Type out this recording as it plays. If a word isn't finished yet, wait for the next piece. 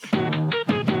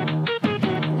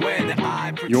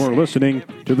You're listening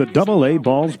to the AA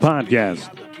Balls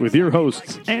Podcast with your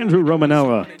hosts, Andrew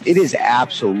Romanella. It is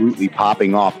absolutely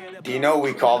popping off. Do you know what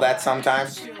we call that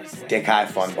sometimes? Dick high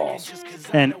fun balls.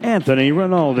 And Anthony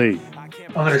Rinaldi.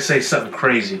 I'm going to say something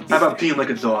crazy. How about peeing like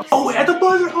a dog? Oh, at the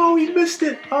buzzer. Oh, he missed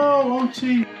it. Oh,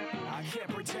 gee.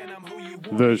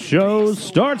 The show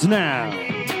starts now.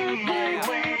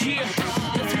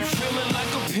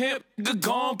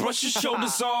 Go on, brush your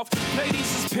shoulders off.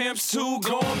 Ladies is pimps too.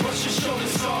 Go on, brush your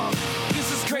shoulders off.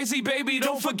 This is crazy, baby.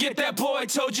 Don't forget that boy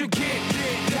told you get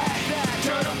that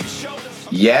dirt on your shoulders.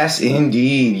 Yes,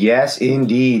 indeed. Yes,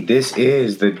 indeed. This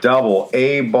is the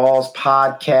AA Balls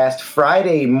Podcast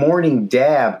Friday Morning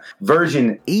DAAB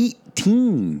version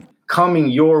 18 coming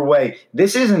your way.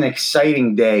 This is an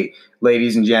exciting day,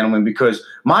 ladies and gentlemen, because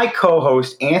my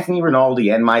co-host Anthony Rinaldi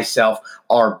and myself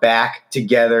are back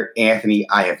together. Anthony,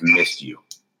 I have missed you.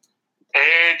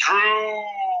 Hey, Drew.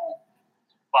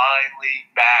 Finally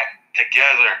back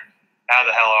together. How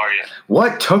the hell are you?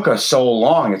 What took us so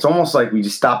long? It's almost like we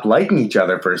just stopped liking each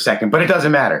other for a second, but it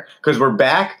doesn't matter because we're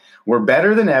back. We're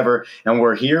better than ever, and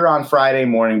we're here on Friday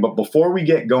morning. But before we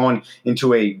get going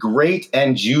into a great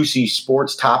and juicy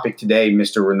sports topic today,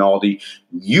 Mr. Rinaldi,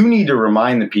 you need to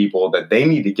remind the people that they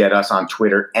need to get us on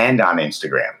Twitter and on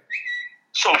Instagram.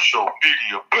 Social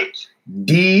media bits.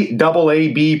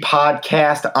 DAAB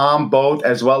Podcast on both,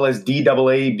 as well as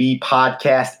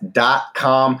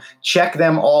DAABpodcast.com. Check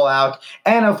them all out.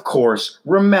 And of course,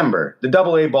 remember, the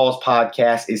AA Balls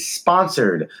Podcast is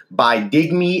sponsored by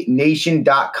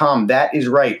DigMeNation.com. That is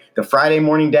right. The Friday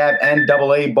Morning DAAB and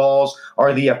AA Balls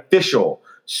are the official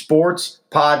sports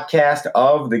podcast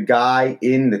of the guy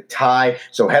in the tie.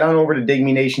 So head on over to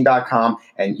DigMeNation.com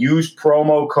and use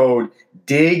promo code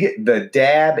Dig the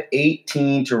DAAB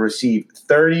 18 to receive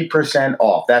 30%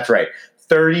 off. That's right,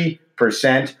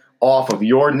 30% off of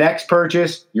your next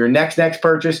purchase, your next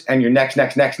purchase, and your next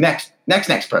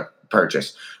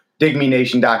purchase.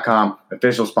 DigMeNation.com,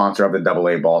 official sponsor of the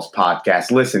AA Balls Podcast.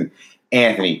 Listen,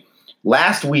 Anthony,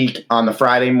 last week on the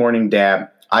Friday Morning DAAB,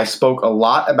 I spoke a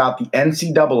lot about the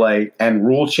NCAA and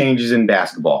rule changes in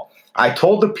basketball. I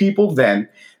told the people then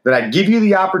that I'd give you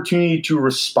the opportunity to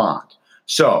respond.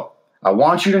 So I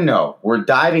want you to know we're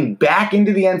diving back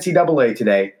into the NCAA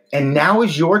today, and now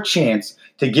is your chance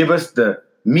to give us the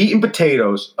meat and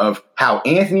potatoes of how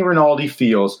Anthony Rinaldi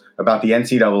feels about the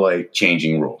NCAA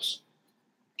changing rules.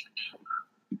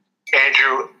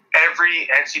 Andrew, every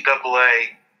NCAA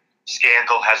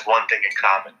scandal has one thing in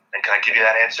common. And can I give you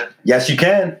that answer? Yes, you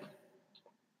can.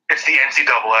 It's the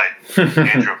NCAA,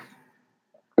 Andrew.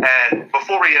 And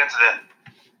before we get into the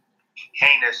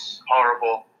heinous,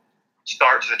 horrible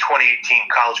start to the 2018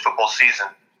 college football season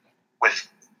with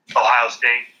Ohio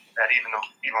State and even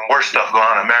worse stuff going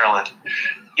on in Maryland,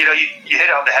 you hit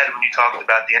it on the head when you talked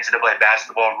about the NCAA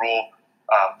basketball rule.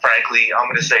 Frankly, I'm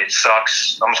going to say it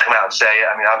sucks. I'm just going to come out and say it.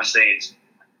 I mean, obviously,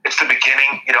 it's the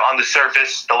beginning. On the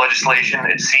surface, the legislation,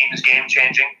 it seems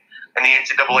game-changing. And the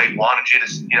NCAA wanted you to,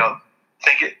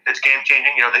 think it's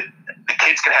game-changing. The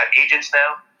kids can have agents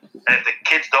now. And if the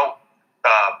kids don't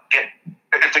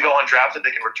if they go undrafted,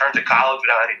 they can return to college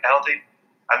without any penalty.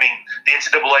 I mean, the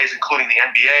NCAA is including the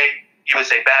NBA,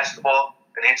 USA Basketball,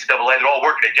 and the NCAA. They're all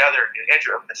working together.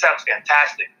 Andrew, it sounds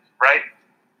fantastic, right?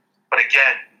 But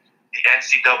again, the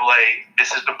NCAA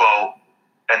misses the boat,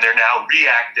 and they're now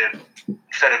reactive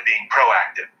instead of being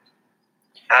proactive.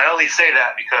 And I only say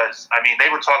that because, they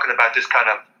were talking about this kind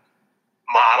of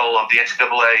model of the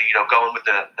NCAA, going with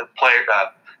the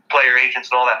player agents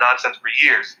and all that nonsense for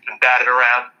years. It's been batted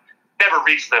around. Never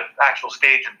reached the actual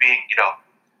stage of being,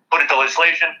 put into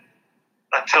legislation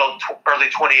until early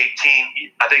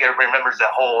 2018. I think everybody remembers that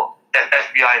whole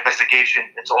FBI investigation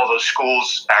into all those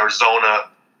schools, Arizona,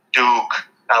 Duke,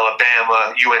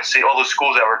 Alabama, UNC, all those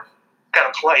schools that were kind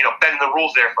of bending the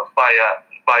rules there by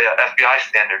FBI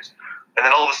standards. And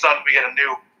then all of a sudden we get a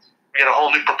whole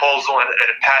new proposal and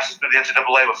it passes through the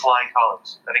NCAA with flying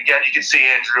colors. And again, you can see,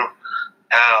 Andrew,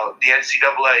 how the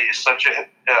NCAA is such a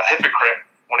hypocrite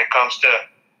when it comes to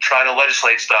trying to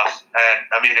legislate stuff. And,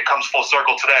 it comes full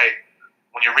circle today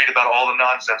when you read about all the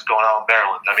nonsense going on in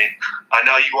Maryland. I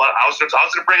know you want. I was going to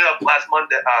bring it up last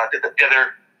Monday, the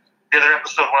other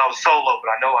episode when I was solo,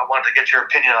 but I know I wanted to get your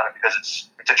opinion on it because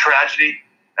it's a tragedy,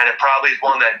 and it probably is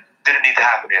one that didn't need to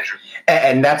happen, Andrew.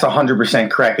 And that's 100%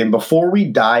 correct. And before we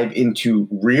dive into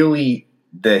really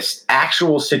this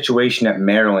actual situation at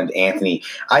Maryland, Anthony,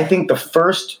 I think the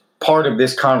first part of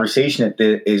this conversation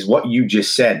is what you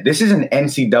just said. This is an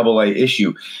NCAA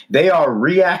issue. They are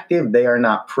reactive. They are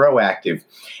not proactive.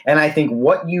 And I think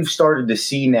what you've started to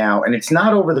see now, and it's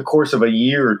not over the course of a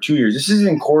year or 2 years. This is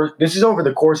over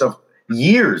the course of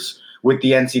years with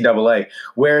the NCAA,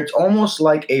 where it's almost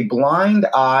like a blind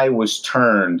eye was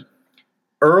turned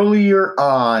earlier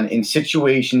on in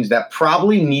situations that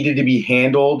probably needed to be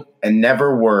handled and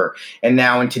never were. And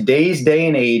now in today's day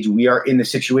and age, we are in the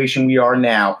situation we are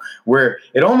now, where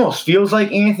it almost feels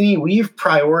like, Anthony, we've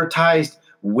prioritized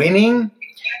winning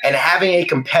and having a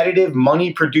competitive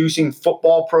money-producing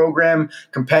football program,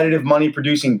 competitive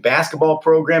money-producing basketball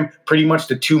program, pretty much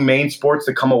the two main sports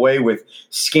that come away with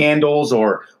scandals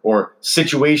or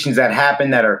situations that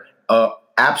happen that are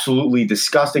absolutely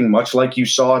disgusting, much like you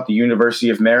saw at the University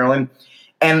of Maryland.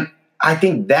 And I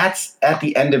think that's, at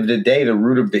the end of the day, the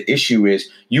root of the issue is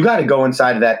you got to go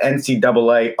inside of that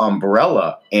NCAA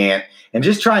umbrella and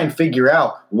just try and figure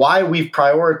out why we've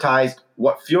prioritized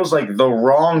what feels like the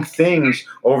wrong things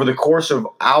over the course of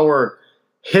our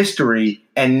history.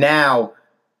 And now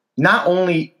not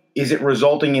only is it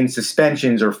resulting in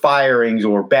suspensions or firings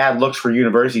or bad looks for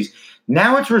universities,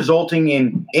 now it's resulting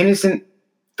in innocent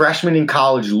freshmen in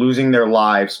college losing their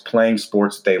lives playing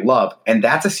sports that they love, and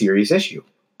that's a serious issue.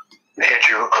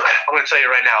 Andrew, I'm going to tell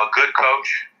you right now, a good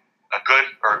coach, a good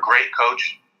or a great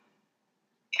coach,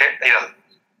 can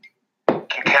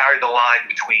carry the line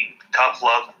between tough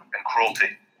love and cruelty.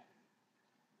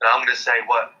 And I'm going to say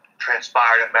what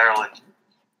transpired at Maryland,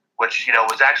 which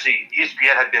was actually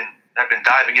ESPN had been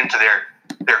diving into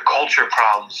their culture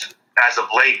problems as of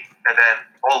late, and then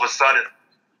all of a sudden.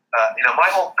 My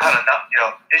whole kind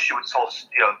of issue with this whole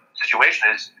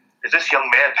situation is this young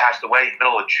man passed away in the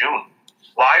middle of June.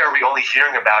 Why are we only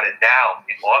hearing about it now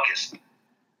in August?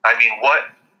 I mean, what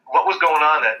was going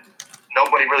on that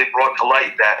nobody really brought to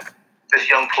light, that this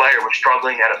young player was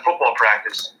struggling at a football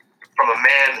practice from a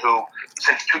man who,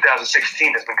 since 2016,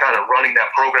 has been kind of running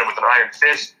that program with an iron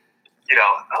fist,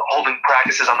 holding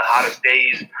practices on the hottest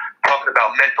days, talking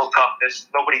about mental toughness.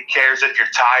 Nobody cares if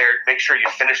you're tired. Make sure you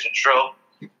finish the drill.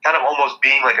 Kind of almost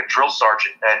being like a drill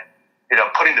sergeant and,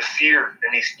 putting the fear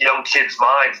in these young kids'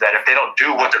 minds that if they don't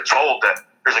do what they're told, that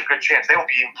there's a good chance they won't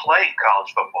be even playing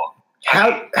college football.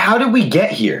 How did we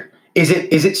get here? Is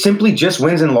it simply just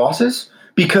wins and losses?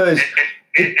 Because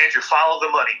Andrew, follow the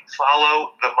money.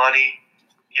 Follow the money.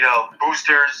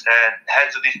 Boosters and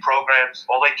heads of these programs,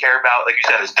 all they care about, like you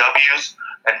said, is W's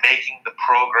and making the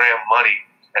program money.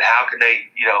 And how can they,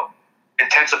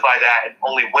 intensify that and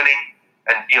only winning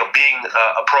and, being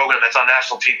a program that's on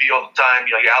national TV all the time,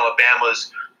 your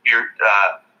Alabamas, your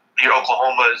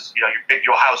Oklahomas,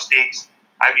 your Ohio States.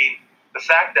 I mean, the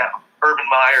fact that Urban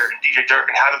Meyer and DJ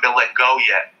Durkin haven't been let go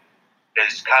yet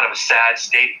is kind of a sad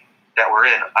state that we're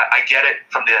in. I get it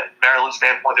from the Maryland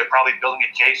standpoint. They're probably building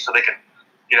a case so they can,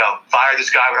 fire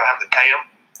this guy without having to pay him.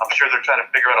 I'm sure they're trying to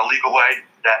figure out a legal way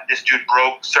that this dude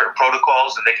broke certain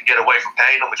protocols and they can get away from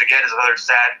paying him, which again is another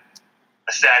sad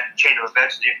chain of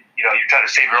events. You're trying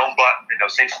to save your own butt,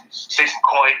 save some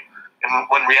coin. And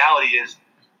when reality is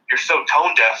you're so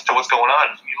tone deaf to what's going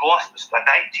on. You lost a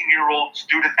 19-year-old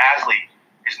student athlete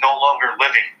is no longer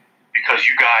living because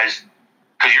your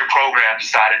program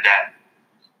decided that,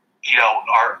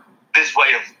 this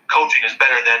way of coaching is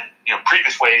better than,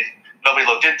 previous ways. Nobody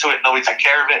looked into it. Nobody took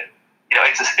care of it.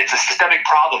 It's a systemic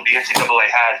problem the NCAA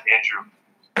has, Andrew.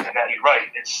 And that you're right.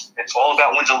 It's all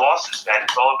about wins and losses, man.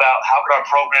 It's all about how could our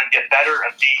program get better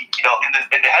and be,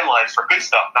 in the headlines for good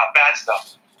stuff, not bad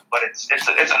stuff. But it's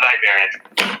a nightmare,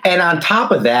 Andrew. And on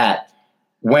top of that,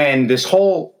 when this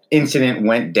whole incident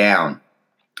went down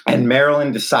and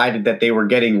Maryland decided that they were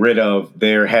getting rid of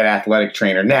their head athletic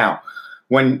trainer. Now,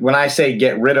 when I say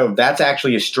get rid of, that's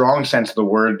actually a strong sense of the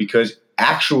word, because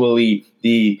actually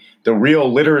the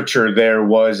real literature there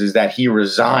is that he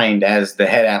resigned as the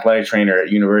head athletic trainer at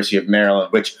University of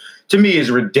Maryland, which to me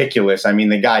is ridiculous. I mean,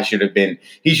 the guy should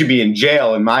be in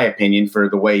jail, in my opinion, for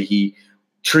the way he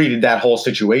treated that whole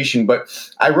situation. But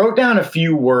I wrote down a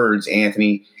few words,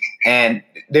 Anthony, and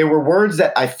they were words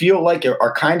that I feel like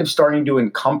are kind of starting to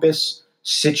encompass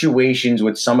situations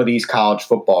with some of these college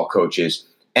football coaches.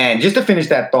 And just to finish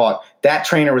that thought, that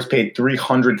trainer was paid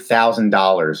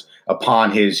 $300,000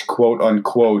 upon his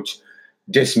quote-unquote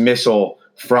dismissal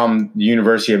from the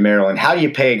University of Maryland. How do you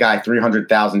pay a guy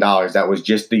 $300,000? That was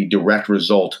just the direct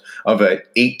result of an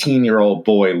 18-year-old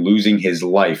boy losing his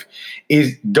life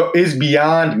is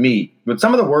beyond me. But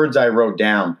some of the words I wrote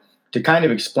down to kind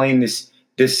of explain this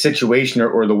situation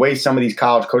or the way some of these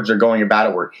college coaches are going about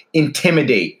it were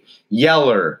intimidate,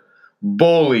 yeller,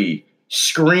 bully,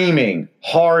 screaming,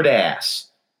 hard ass.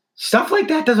 Stuff like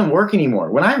that doesn't work anymore.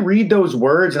 When I read those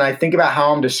words and I think about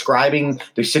how I'm describing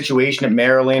the situation at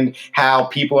Maryland, how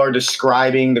people are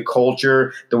describing the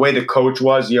culture, the way the coach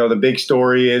was, the big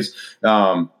story is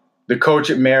the coach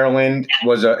at Maryland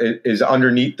is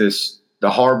underneath this the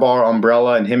Harbaugh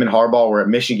umbrella, and him and Harbaugh were at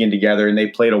Michigan together, and they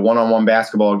played a one-on-one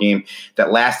basketball game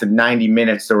that lasted 90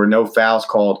 minutes. There were no fouls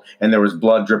called, and there was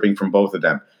blood dripping from both of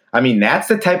them. I mean, that's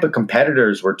the type of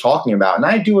competitors we're talking about, and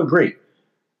I do agree.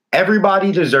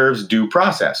 Everybody deserves due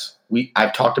process.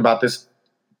 I've talked about this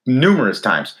numerous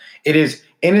times. It is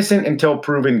innocent until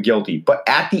proven guilty, but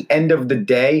at the end of the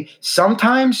day,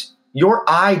 sometimes your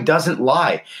eye doesn't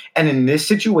lie. And in this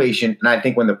situation, and I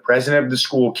think when the president of the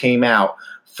school came out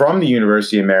from the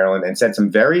University of Maryland and said some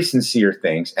very sincere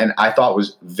things, and I thought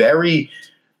was very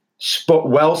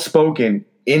well-spoken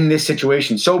in this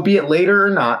situation, so be it later or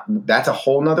not, that's a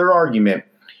whole nother argument.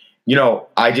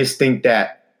 I just think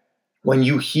that when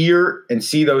you hear and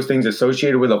see those things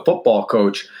associated with a football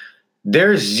coach,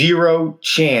 there's zero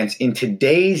chance in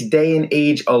today's day and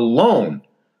age alone,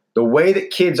 the way that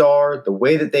kids are, the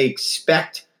way that they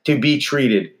expect to be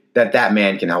treated, that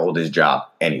man can hold his job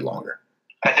any longer.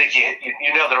 I think you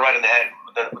nailed it right in the head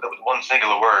with one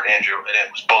singular word, Andrew, and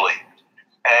it was bully.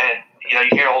 And,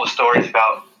 you hear all the stories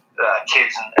about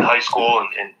kids in high school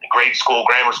and grade school,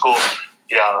 grammar school,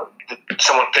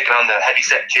 someone picking on the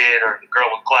heavyset kid or the girl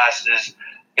with glasses,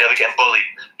 they're getting bullied.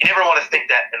 You never want to think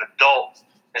that an adult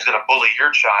is going to bully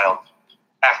your child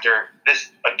after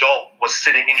this adult was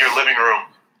sitting in your living room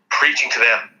preaching to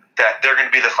them that they're going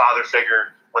to be the father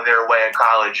figure when they're away at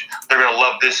college. They're going to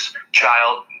love this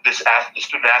child, this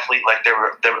student athlete like they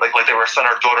were a son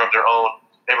or daughter of their own.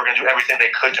 They were going to do everything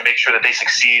they could to make sure that they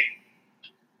succeed.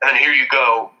 And then here you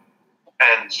go,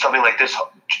 and something like this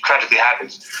tragically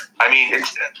happens. I mean,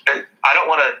 I don't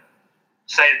want to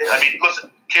say. Listen,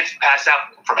 kids pass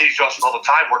out from heat exhaustion all the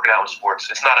time working out in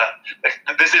sports. It's not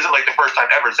this isn't like the first time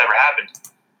ever it's ever happened.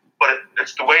 But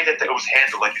it's the way that it was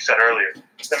handled, like you said earlier.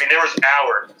 I mean, there was an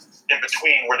hour in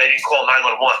between where they didn't call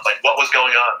 911. Like, what was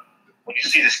going on? When you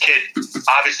see this kid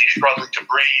obviously struggling to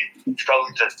breathe,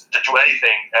 struggling to do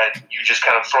anything, and you just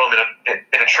kind of throw him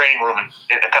in a training room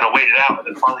and kind of wait it out, and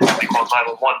then finally somebody calls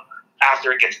 911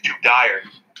 after it gets too dire.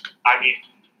 I mean,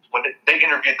 when they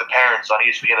interviewed the parents on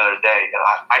ESPN the other day, and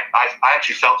I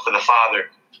actually felt for the father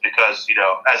because,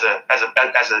 as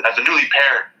a newly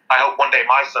parent, I hope one day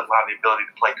my son will have the ability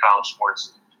to play college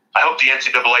sports. I hope the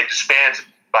NCAA disbands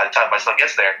by the time my son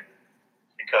gets there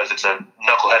because it's a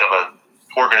knucklehead of an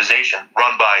organization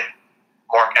run by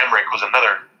Mark Emmerick, who's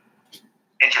another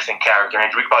interesting character.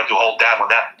 And we could probably do a whole dab on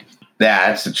that. Yeah,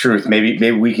 that's the truth.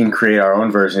 Maybe we can create our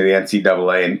own version of the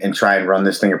NCAA and try and run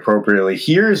this thing appropriately.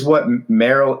 Here's what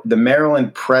the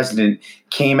Maryland president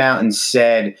came out and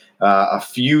said a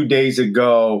few days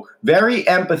ago, very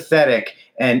empathetic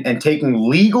and taking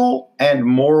legal and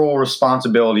moral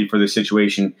responsibility for the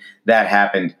situation that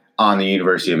happened on the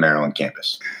University of Maryland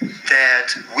campus. That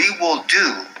we will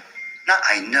do,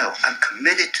 I'm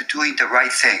committed to doing the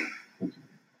right thing.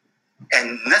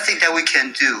 And nothing that we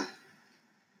can do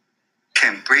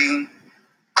can bring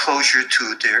closure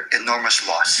to their enormous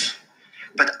loss.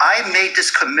 But I made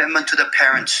this commitment to the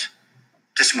parents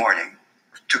this morning,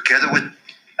 together with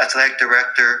Athletic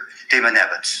Director Damon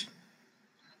Evans.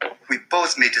 We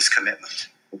both made this commitment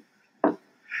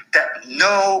that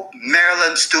no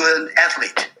Maryland student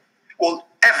athlete will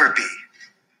ever be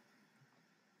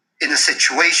in a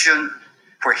situation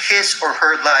where his or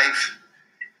her life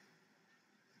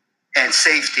and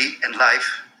safety and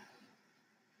life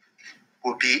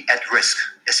will be at risk,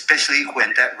 especially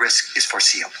when that risk is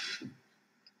foreseeable.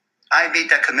 I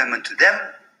made that commitment to them.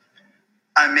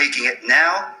 I'm making it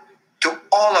now to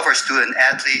all of our student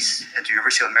athletes and to the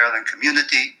University of Maryland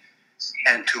community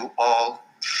and to all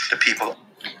the people.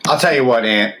 I'll tell you what,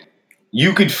 Ant.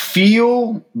 You could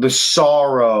feel the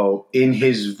sorrow in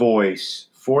his voice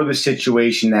for the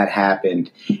situation that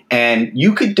happened. And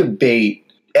you could debate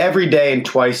every day and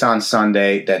twice on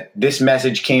Sunday that this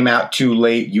message came out too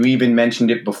late. You even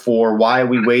mentioned it before. Why are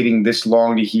we waiting this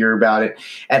long to hear about it?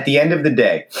 At the end of the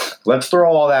day, let's throw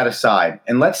all that aside.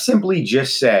 And let's simply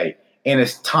just say, in a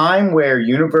time where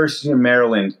University of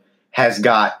Maryland has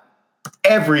got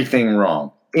everything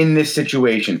wrong in this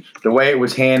situation, the way it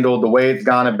was handled, the way it's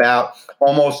gone about,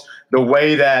 almost the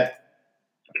way that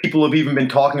people have even been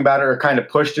talking about it or kind of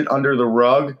pushed it under the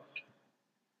rug.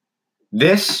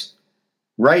 This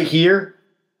right here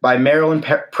by Maryland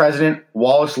President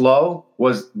Wallace Lowe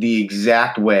was the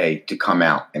exact way to come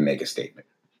out and make a statement.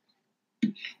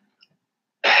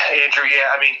 Andrew,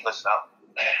 listen,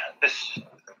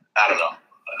 I don't know.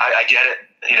 I get it.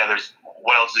 There's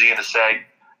what else is he going to say?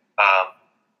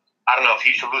 I don't know if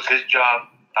he should lose his job.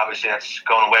 Obviously, that's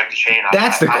going way up the chain.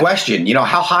 That's the question.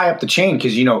 How high up the chain?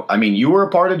 Because, you were a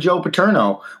part of Joe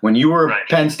Paterno when you were a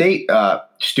Penn State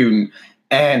student.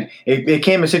 And it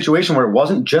became a situation where it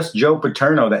wasn't just Joe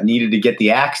Paterno that needed to get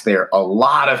the axe there. A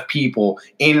lot of people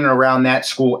in and around that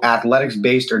school,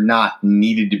 athletics-based or not,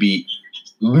 needed to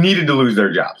lose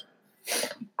their jobs.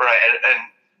 Right, and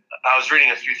I was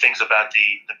reading a few things about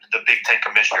the Big Ten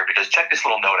commissioner, because check this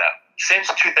little note out. Since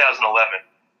 2011,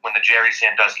 when the Jerry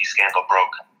Sandusky scandal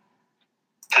broke,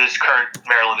 to this current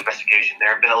Maryland investigation,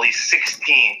 there have been at least 16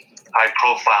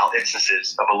 high-profile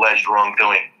instances of alleged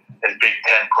wrongdoing in Big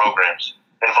Ten programs,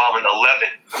 involving 11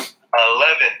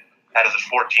 out of the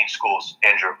 14 schools,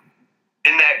 Andrew.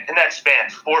 In that span,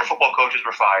 4 football coaches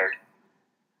were fired.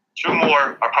 2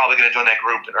 more are probably going to join that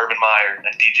group, Urban Meyer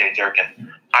and DJ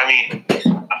Durkin. I mean,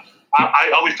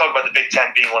 I always talk about the Big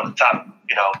Ten being one of the top,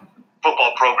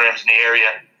 football programs in the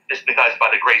area, just because by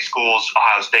the great schools,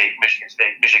 Ohio State,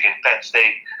 Michigan, Penn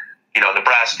State,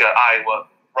 Nebraska, Iowa,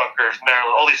 Rutgers,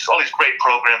 Maryland, all these great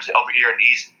programs over here in the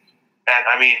East. And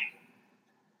I mean,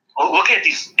 looking at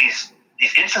these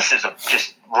instances of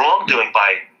just wrongdoing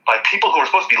by people who are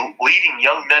supposed to be leading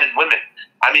young men and women,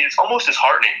 I mean, it's almost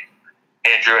disheartening,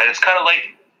 Andrew. And it's kind of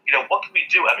like, what can we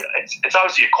do? I mean, it's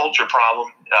obviously a culture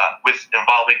problem with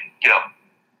involving,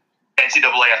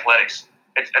 NCAA athletics.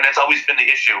 And that's always been the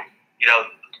issue.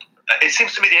 It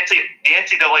seems to me the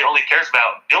NCAA only cares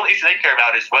about, the only issue they care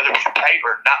about is whether we should pay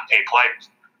or not pay players.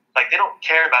 Like, they don't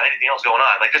care about anything else going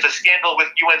on. Like, there's a scandal with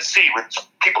UNC with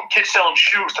kids selling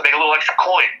shoes to make a little extra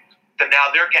coin that now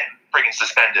they're getting freaking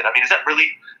suspended. I mean, is that really,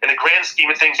 in the grand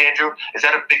scheme of things, Andrew, is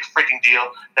that a big freaking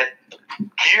deal? That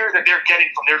gear that they're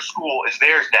getting from their school is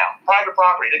theirs now. Private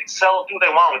property. They can sell it, do what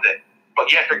they want with it.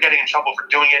 But yet they're getting in trouble for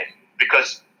doing it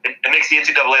because it makes the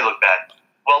NCAA look bad.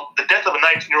 Well, the death of a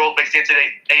 19-year-old makes the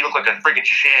NCAA look like a freaking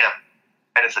sham.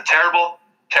 And it's a terrible,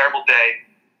 terrible day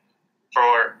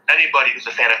for anybody who's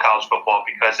a fan of college football,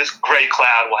 because this gray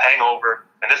cloud will hang over,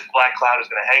 and this black cloud is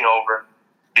going to hang over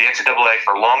the NCAA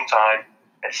for a long time.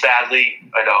 And sadly,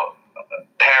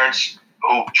 parents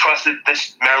who trusted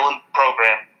this Maryland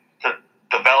program to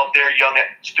develop their young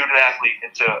student athlete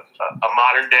into a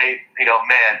modern-day,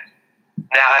 man,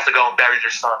 now has to go and bury their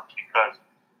son because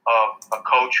of a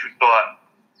coach who thought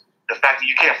the fact that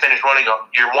you can't finish running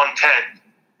your 110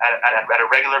 at a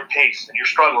regular pace and you're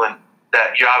struggling,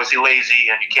 that you're obviously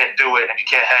lazy and you can't do it and you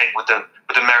can't hang with the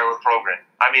Maryland program.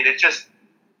 I mean, Andrew,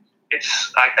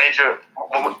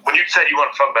 when you said you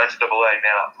want to talk about NCAA,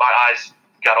 man, my eyes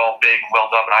got all big and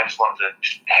welled up, and I just wanted to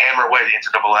just hammer away the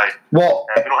NCAA. Well,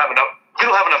 we don't have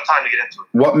enough time to get into it.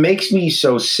 What makes me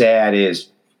so sad is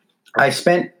I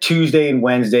spent Tuesday and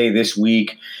Wednesday this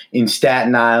week in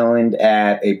Staten Island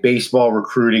at a baseball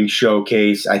recruiting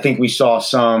showcase. I think we saw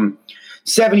some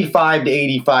 75 to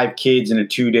 85 kids in a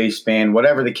 2-day span,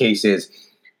 whatever the case is.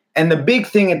 And the big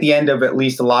thing at the end of at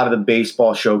least a lot of the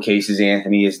baseball showcases,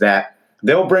 Anthony, is that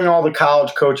they'll bring all the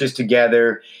college coaches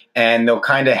together and they'll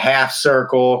kind of half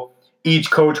circle.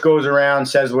 Each coach goes around,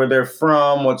 says where they're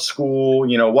from, what school,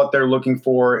 what they're looking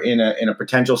for in a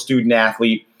potential student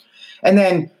athlete. And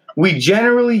then we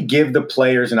generally give the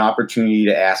players an opportunity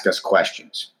to ask us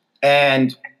questions.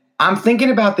 And I'm thinking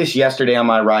about this yesterday on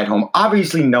my ride home,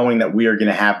 obviously knowing that we are going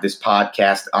to have this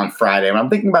podcast on Friday. And I'm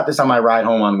thinking about this on my ride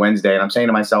home on Wednesday, and I'm saying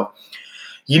to myself,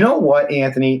 you know what,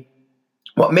 Anthony?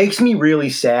 What makes me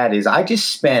really sad is I just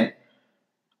spent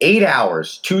 8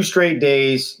 hours, 2 straight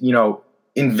days,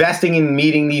 investing in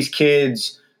meeting these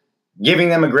kids, giving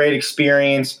them a great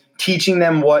experience, teaching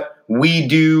them what we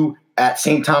do at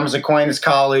St. Thomas Aquinas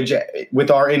College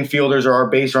with our infielders or our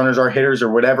base runners, our hitters,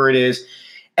 or whatever it is,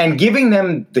 and giving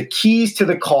them the keys to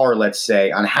the car, let's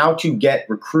say, on how to get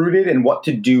recruited and what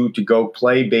to do to go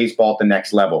play baseball at the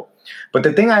next level. But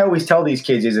the thing I always tell these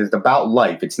kids is it's about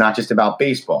life. It's not just about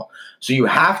baseball. So you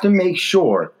have to make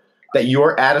sure that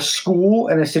you're at a school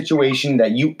and a situation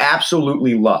that you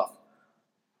absolutely love.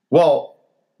 Well,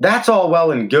 that's all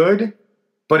well and good,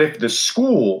 but if the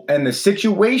school and the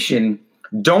situation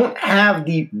don't have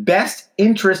the best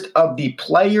interest of the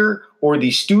player or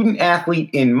the student athlete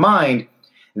in mind,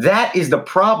 that is the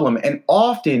problem. And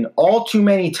often, all too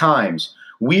many times,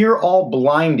 we're all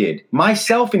blinded,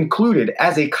 myself included,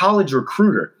 as a college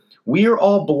recruiter. We're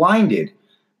all blinded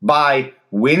by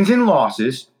wins and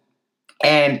losses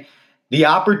and the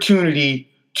opportunity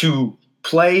to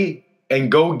play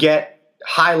and go get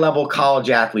high-level college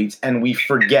athletes. And we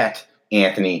forget,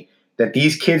 Anthony, that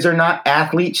these kids are not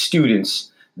athlete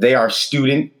students. They are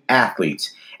student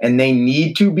athletes. And they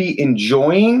need to be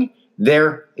enjoying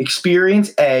their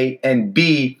experience, A, and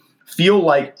B, feel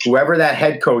like whoever that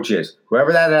head coach is,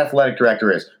 whoever that athletic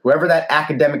director is, whoever that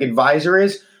academic advisor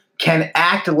is, can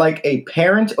act like a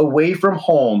parent away from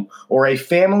home or a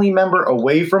family member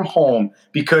away from home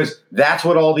because that's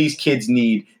what all these kids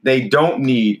need. They don't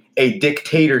need a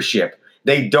dictatorship.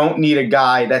 They don't need a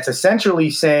guy that's essentially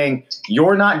saying,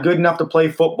 you're not good enough to play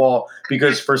football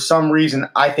because for some reason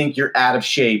I think you're out of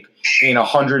shape in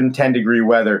 110-degree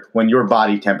weather when your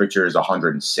body temperature is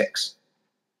 106.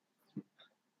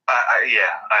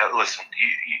 Listen,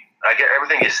 I get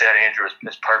everything you said, Andrew,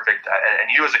 is perfect. And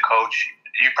you as a coach,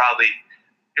 it probably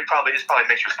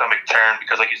makes your stomach turn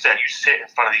because, like you said, you sit in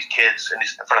front of these kids and in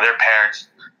front of their parents,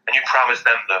 and you're going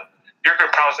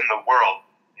to promise them the world,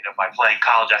 by playing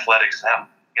college athletics. Now,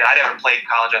 I never played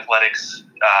college athletics,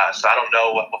 so I don't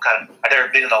know what kind of. I've never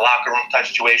been in a locker room type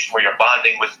situation where you're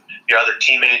bonding with your other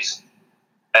teammates,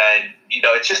 and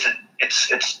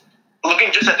it's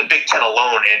looking just at the Big Ten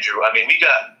alone, Andrew. I mean, we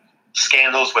got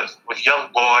scandals with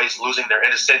young boys losing their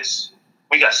innocence.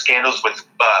 We got scandals with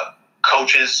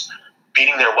coaches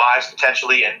beating their wives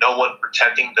potentially, and no one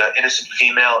protecting the innocent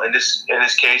female in this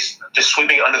case, just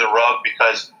sweeping it under the rug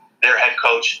because their head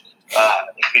coach,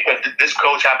 because this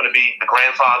coach happened to be the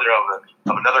grandfather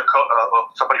of another of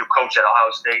somebody who coached at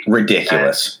Ohio State.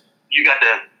 Ridiculous. And you got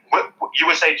the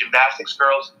USA gymnastics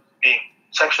girls being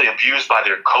sexually abused by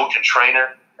their coach and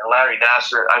trainer, and Larry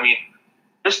Nassar. I mean,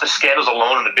 just the scandals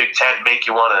alone in the Big Ten make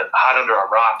you want to hide under a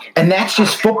rock. And that's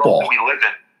just football. We live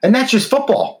in. And that's just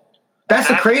football. That's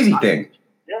the crazy thing.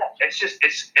 Yeah,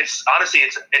 it's honestly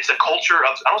it's a culture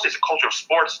of, I don't say it's a culture of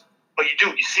sports, but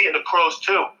you see it in the pros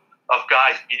too, of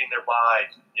guys beating their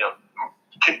wives.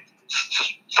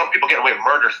 Some people get away with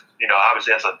murders.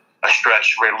 Obviously that's a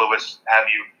stretch. Ray Lewis, have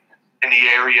you in the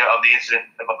area of the incident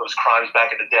of those crimes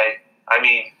back in the day? I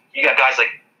mean, you got guys like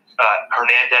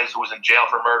Hernandez who was in jail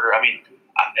for murder. I mean,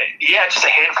 just a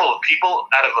handful of people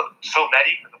out of so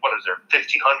many. What is there,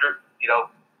 1,500?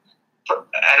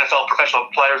 NFL professional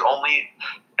players only,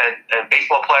 and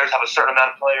baseball players have a certain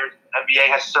amount of players. NBA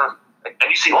has certain, and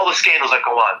you see all the scandals that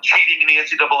go on, cheating in the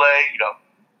NCAA.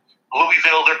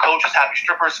 Louisville, their coaches having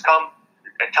strippers come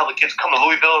and tell the kids come to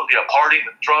Louisville, partying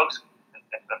with drugs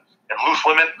and loose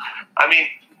women. I mean,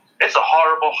 it's a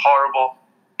horrible, horrible,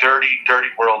 dirty, dirty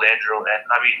world, Andrew. And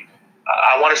I mean,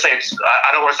 I want to say I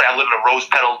don't want to say I live in a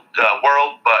rose-petaled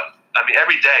world, but I mean,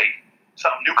 every day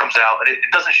something new comes out, and it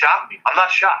doesn't shock me. I'm not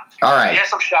shocked. All right.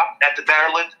 Yes, I'm shocked at the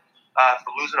Maryland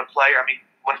for losing a player. I mean,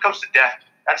 when it comes to death,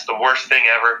 that's the worst thing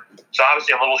ever. So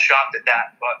obviously, I'm a little shocked at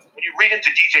that. But when you read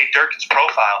into DJ Durkin's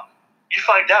profile, you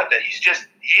find out that he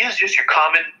is just your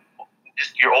common,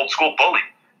 just your old school bully,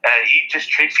 and he just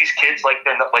treats these kids like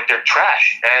they're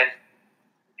trash. And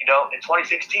in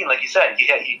 2016, like you said,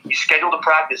 he scheduled a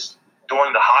practice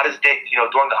during the hottest day,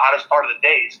 during the hottest part of the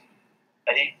days.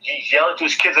 And he's yelling to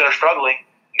his kids that are struggling,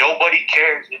 nobody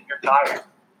cares if you're tired.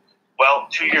 Well,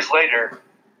 2 years later,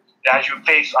 I'm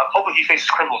hoping he faces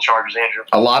criminal charges, Andrew.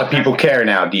 A lot of people care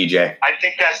now, DJ. I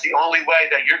think that's the only way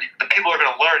that the people are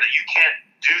going to learn that you can't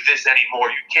do this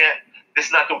anymore. This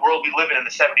is not the world we live in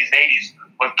the 70s and 80s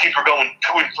when kids were going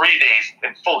 2 and 3 days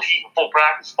in full heat, full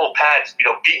practice, full pads,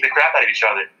 beating the crap out of each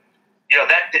other.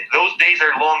 Those days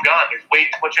are long gone. There's way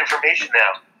too much information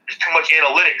now. There's too much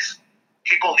analytics.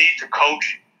 People need to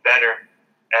coach better,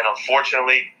 and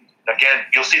unfortunately, again,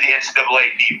 you'll see the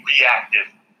NCAA be reactive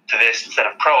to this instead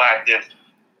of proactive.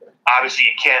 Obviously,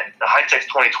 you can't. The hindsight's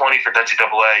 2020 for the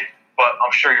NCAA, but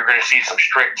I'm sure you're going to see some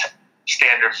strict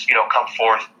standards, come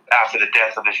forth after the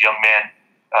death of this young man.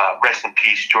 Rest in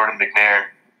peace, Jordan McNair.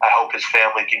 I hope his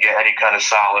family can get any kind of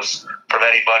solace from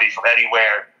anybody, from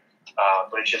anywhere.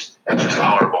 But it's just a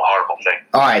horrible, horrible thing.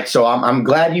 All right, so I'm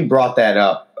glad you brought that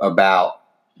up about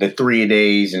the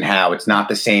 3-a-days and how it's not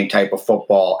the same type of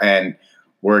football. And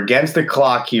we're against the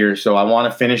clock here, so I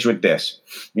want to finish with this.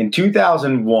 In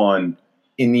 2001,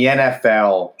 in the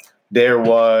NFL, there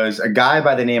was a guy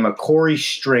by the name of Corey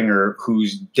Stringer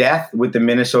whose death with the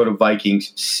Minnesota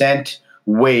Vikings sent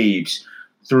waves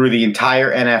through the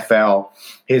entire NFL.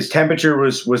 His temperature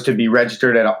was to be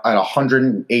registered at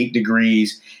 108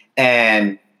 degrees.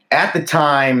 And at the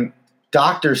time,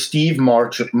 Dr. Steve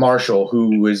Marshall,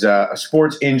 who was a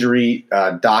sports injury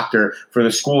doctor for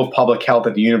the School of Public Health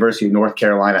at the University of North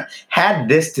Carolina, had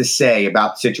this to say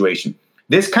about the situation.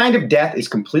 This kind of death is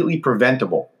completely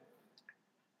preventable.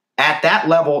 At that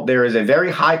level, there is a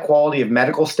very high quality of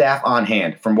medical staff on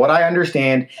hand. From what I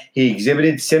understand, he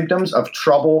exhibited symptoms of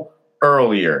trouble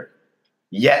earlier,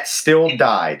 yet still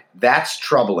died. That's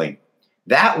troubling.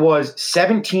 That was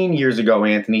 17 years ago,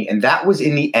 Anthony, and that was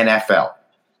in the NFL.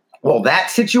 Well, that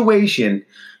situation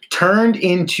turned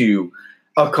into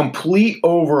a complete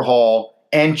overhaul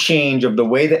and change of the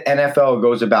way that NFL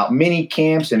goes about mini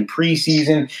camps and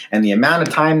preseason and the amount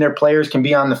of time their players can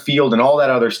be on the field and all that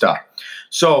other stuff.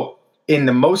 So in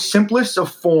the most simplest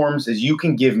of forms as you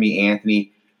can give me,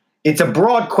 Anthony, it's a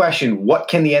broad question. What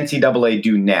can the NCAA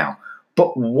do now?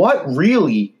 But what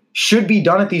really should be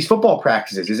done at these football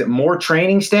practices? Is it more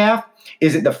training staff?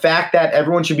 Is it the fact that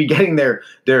everyone should be getting their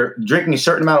drinking a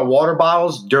certain amount of water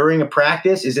bottles during a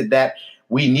practice? Is it that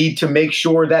we need to make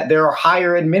sure that there are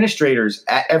higher administrators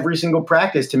at every single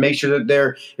practice to make sure that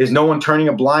there is no one turning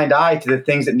a blind eye to the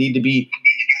things that need to be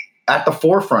at the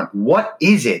forefront? What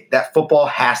is it that football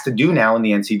has to do now in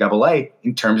the NCAA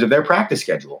in terms of their practice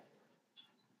schedule?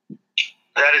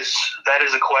 That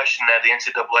is a question that the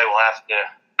NCAA will have to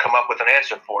come up with an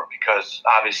answer for, because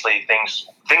obviously things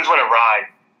went awry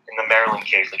in the Maryland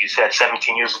case, like you said,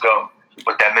 17 years ago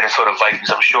with that Minnesota Vikings.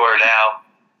 I'm sure now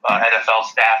NFL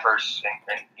staffers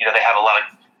and they have a lot of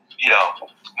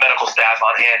medical staff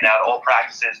on hand now at all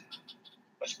practices,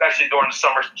 especially during the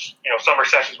summer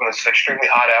sessions when it's extremely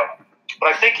hot out.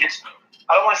 But I think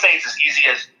I don't want to say it's as easy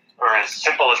as or as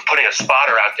simple as putting a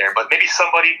spotter out there, but maybe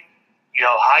somebody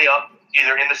high up,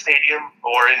 either in the stadium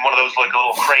or in one of those like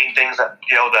little crane things that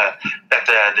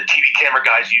the TV camera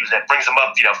guys use that brings them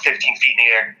up 15 feet in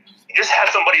the air. You just have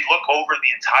somebody look over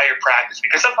the entire practice,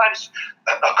 because sometimes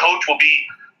a coach will be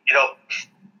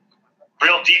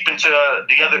real deep into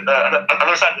the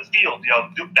other side of the field,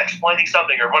 explaining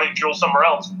something or running drill somewhere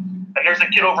else, and there's a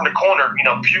kid over in the corner,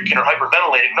 puking or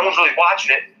hyperventilating. No one's really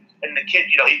watching it, and the kid,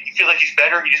 he feels like he's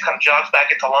better. He just kind of jogs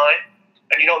back into line,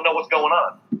 and you don't know what's going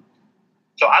on.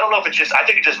 So I don't know if I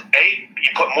think it's just, you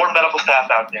put more medical staff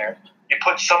out there. You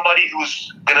put somebody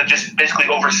who's going to just basically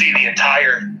oversee the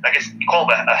entire, I guess you call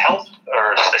him a health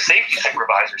or a safety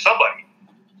supervisor, somebody.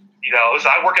 So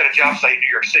I work at a job site in New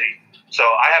York City. So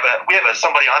we have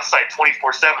somebody on site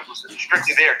 24/7 who's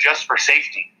strictly there just for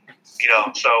safety.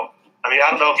 So I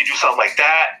don't know if you do something like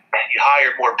that, you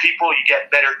hire more people, you get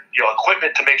better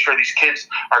equipment to make sure these kids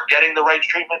are getting the right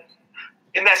treatment.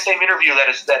 In that same interview that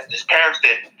his parents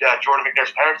did, Jordan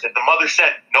McNair's parents did, the mother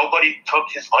said nobody took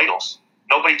his vitals.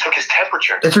 Nobody took his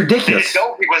temperature. It's ridiculous. They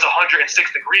didn't know he was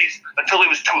 106 degrees until it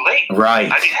was too late. Right.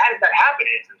 How did that happen,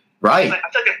 Andrew? Right.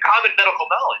 That's like a common medical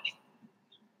knowledge.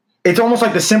 It's almost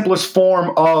like the simplest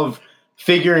form of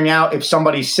figuring out if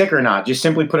somebody's sick or not. Just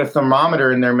simply put a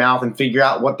thermometer in their mouth and figure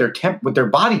out what their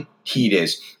body heat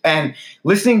is. And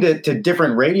listening to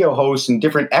different radio hosts and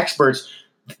different experts,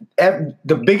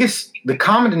 the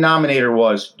common denominator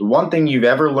was the one thing you've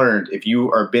ever learned if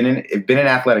you are been in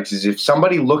athletics is if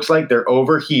somebody looks like they're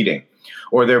overheating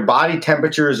or their body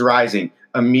temperature is rising,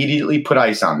 immediately put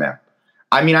ice on them.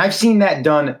 I've seen that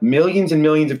done millions and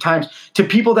millions of times to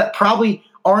people that probably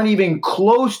aren't even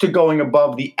close to going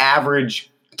above the average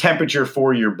temperature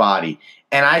for your body.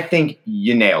 And I think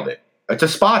you nailed it. It's a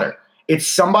spotter. It's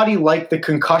somebody like the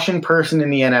concussion person in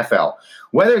the NFL.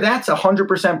 Whether that's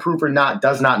 100% proof or not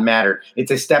does not matter.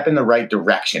 It's a step in the right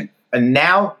direction. And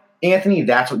now, Anthony,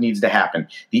 that's what needs to happen.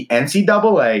 The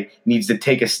NCAA needs to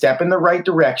take a step in the right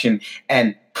direction.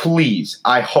 And please,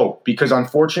 I hope, because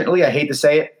unfortunately, I hate to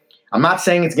say it, I'm not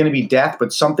saying it's going to be death,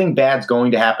 but something bad's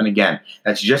going to happen again.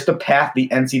 That's just the path the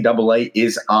NCAA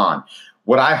is on.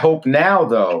 What I hope now,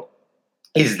 though,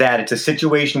 is that it's a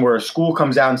situation where a school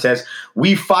comes out and says,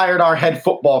 we fired our head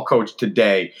football coach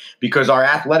today because our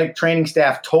athletic training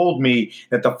staff told me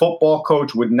that the football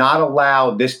coach would not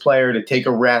allow this player to take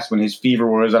a rest when his fever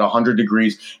was at 100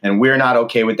 degrees, and we're not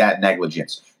okay with that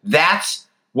negligence. That's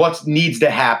what needs to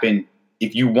happen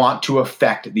if you want to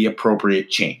affect the appropriate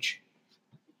change.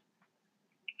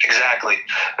 Exactly.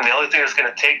 And the only thing that's going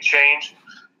to take change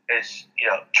is,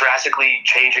 drastically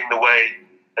changing the way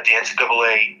that the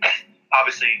NCAA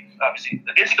Obviously,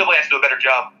 the NCAA has to do a better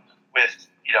job with,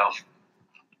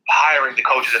 hiring the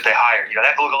coaches that they hire. They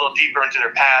have to look a little deeper into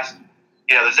their past.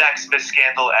 The Zach Smith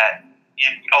scandal at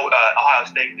Ohio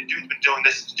State, the dude's been doing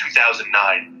this since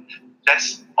 2009.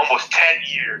 That's almost 10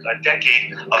 years, a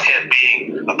decade of him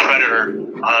being a predator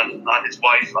on his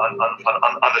wife, on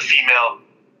the female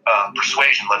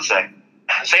persuasion, let's say.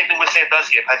 Same thing with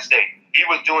Sandusky at Penn State. He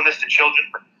was doing this to children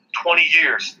for 20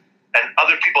 years, and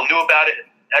other people knew about it.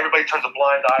 Everybody turns a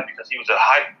blind eye because he was a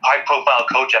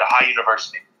high-profile coach at a high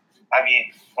university.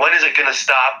 When is it going to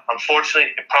stop?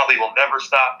 Unfortunately, it probably will never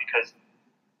stop because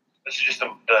this is just the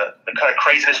kind of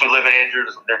craziness we live in, Andrew.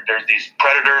 There's these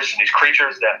predators and these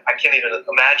creatures that I can't even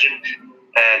imagine.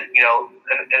 And,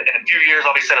 in a few years,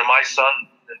 I'll be sending my son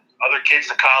and other kids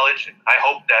to college. And I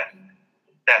hope that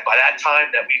by that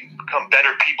time that we've become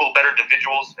better people, better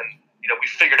individuals, and, we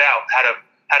figured out how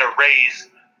to raise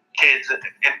kids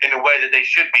in a way that they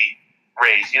should be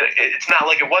raised. You know, it's not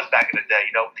like it was back in the day.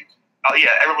 You know,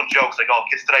 everyone jokes like, "Oh,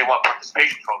 kids today want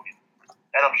participation trophies,"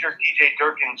 and I'm sure DJ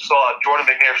Durkin saw Jordan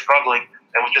McNair struggling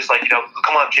and was just like,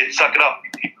 "Come on, kid, suck it up.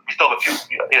 We still have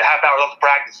a half hour left to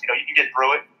practice. You can get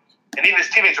through it." And even his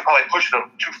teammates were probably pushing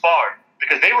him too far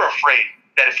because they were afraid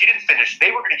that if he didn't finish,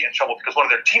 they were going to get in trouble because one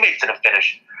of their teammates didn't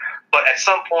finish. But at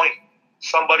some point,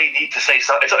 somebody needs to say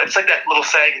something. It's like that little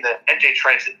saying in the NJ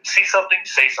Transit: "See something,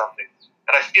 say something."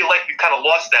 And I feel like we've kind of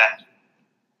lost that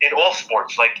in all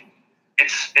sports. Like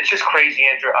it's just crazy,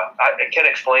 Andrew. I can't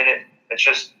explain it. It's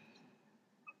just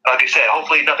like I said.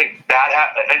 Hopefully, nothing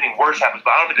bad anything worse happens.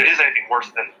 But I don't think there is anything worse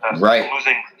than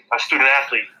losing a student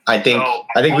athlete. I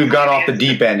think we've gone off the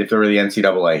deep end if there were the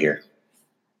NCAA here.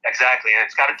 Exactly, and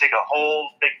it's got to take a whole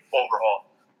big overhaul.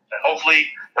 And hopefully,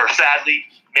 or sadly,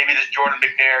 maybe this Jordan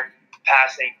McNair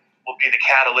passing will be the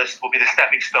catalyst, will be the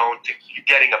stepping stone to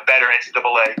getting a better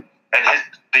NCAA. And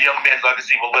the young man's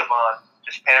legacy will live on.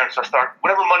 His parents will start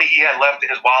whatever money he had left in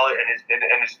his wallet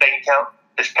and his bank account.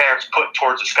 His parents put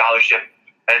towards a scholarship,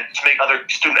 and to make other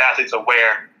student athletes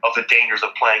aware of the dangers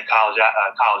of playing college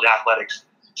athletics.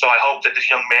 So I hope that this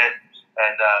young man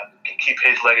can keep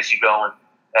his legacy going,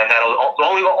 and that'll the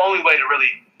only way to really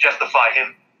justify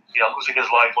him, losing his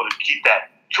life, will to keep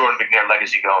that Jordan McNair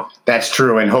legacy going. That's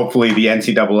true, and hopefully the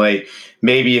NCAA,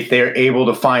 maybe if they're able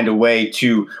to find a way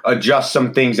to adjust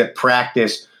some things at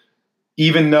practice,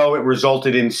 even though it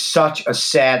resulted in such a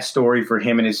sad story for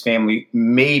him and his family,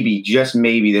 maybe, just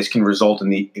maybe, this can result in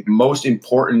the most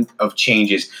important of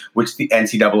changes, which the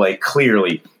NCAA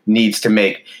clearly needs to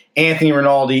make. Anthony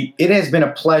Rinaldi, it has been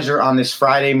a pleasure on this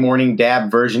Friday morning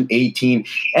DAAB version 18,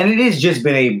 and it has just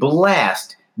been a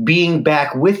blast being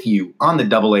back with you on the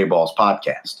AA Balls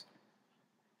podcast.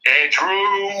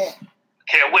 Andrew,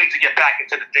 can't wait to get back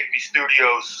into the Digby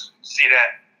Studios, see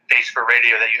that face for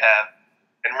radio that you have,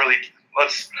 and really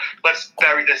let's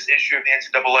bury this issue of the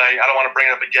NCAA. I don't want to bring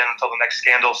it up again until the next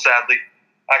scandal, sadly.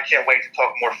 I can't wait to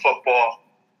talk more football.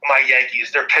 My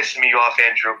Yankees, they're pissing me off,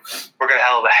 Andrew. We're going to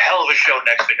have a hell of a show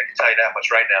next week, I can tell you that much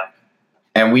right now.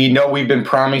 And we know we've been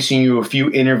promising you a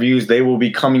few interviews. They will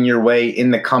be coming your way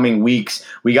in the coming weeks.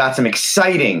 We got some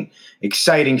exciting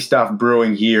stuff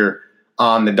brewing here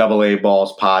on the AA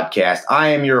Balls podcast. I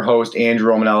am your host,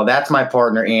 Andrew Romanella. That's my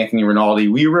partner, Anthony Rinaldi.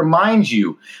 We remind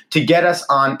you to get us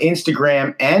on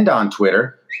Instagram and on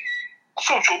Twitter.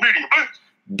 Social media, bitch.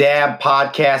 DAAB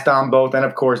podcast on both, and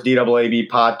of course,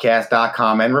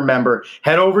 DAABpodcast.com. And remember,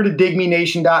 head over to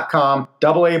digmenation.com,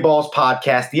 AA Balls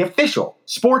Podcast, the official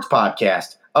sports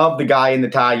podcast of the Guy in the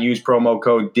Tie. Use promo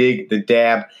code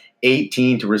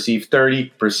DIGTheDAAB18 to receive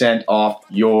 30% off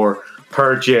your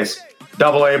purchase.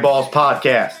 AA Balls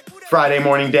Podcast, Friday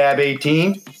morning DAAB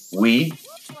 18. We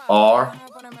are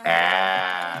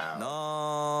out.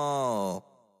 No.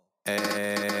 Me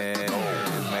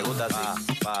gusta así,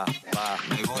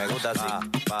 me gusta así,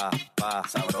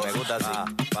 me gusta así,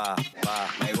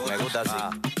 me gusta así,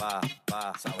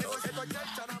 sabroso.